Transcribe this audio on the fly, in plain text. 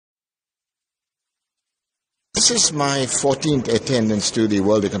This is my 14th attendance to the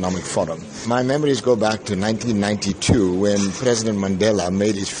World Economic Forum. My memories go back to 1992 when President Mandela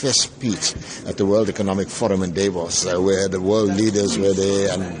made his first speech at the World Economic Forum in Davos, where the world leaders were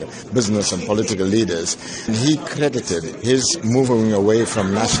there and business and political leaders. And he credited his moving away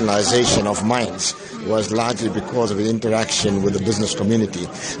from nationalization of mines was largely because of his interaction with the business community.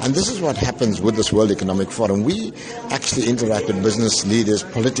 And this is what happens with this World Economic Forum. We actually interact with business leaders,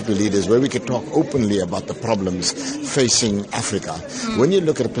 political leaders, where we can talk openly about the problems facing Africa. When you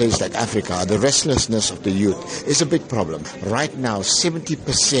look at a place like Africa, the restlessness of the youth is a big problem. Right now,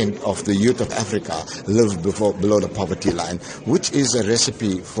 70% of the youth of Africa live below the poverty line, which is a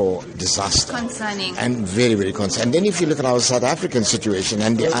recipe for disaster. Concerning. And very, very concerning. And then if you look at our South African situation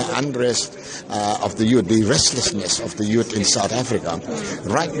and the unrest of the youth, the restlessness of the youth in South Africa,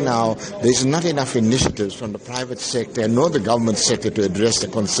 right now there's not enough initiatives from the private sector nor the government sector to address the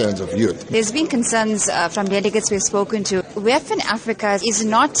concerns of youth. There's been concerns from delegates we've spoken to. WEF in Africa is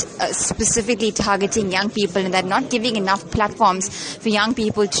not specifically targeting young people, and they're not giving enough platforms for young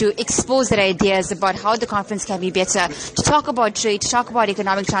people to expose their ideas about how the conference can be better, to talk about trade, to talk about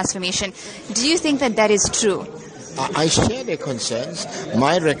economic transformation. Do you think that that is true? I share their concerns.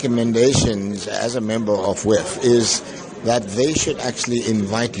 My recommendations as a member of WEF is that they should actually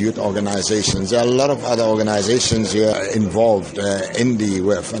invite youth organizations. There are a lot of other organizations here involved in the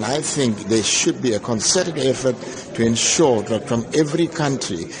WEF, and I think there should be a concerted effort to ensure that from every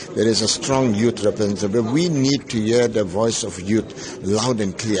country there is a strong youth representative. We need to hear the voice of youth loud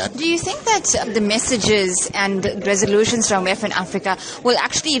and clear. Do you think that the messages and resolutions from WEF in Africa will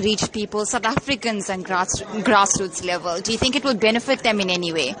actually reach people, South Africans, and grassroots level? Do you think it will benefit them in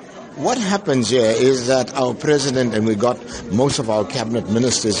any way? What happens here is that our president, and we got most of our cabinet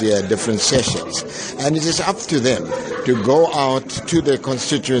ministers here at different sessions, and it is up to them to go out to their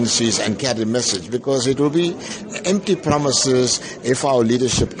constituencies and carry the message, because it will be empty promises if our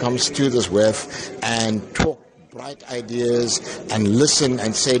leadership comes to this WEF and talk bright ideas and listen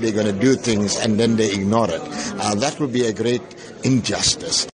and say they're going to do things and then they ignore it. That would be a great injustice.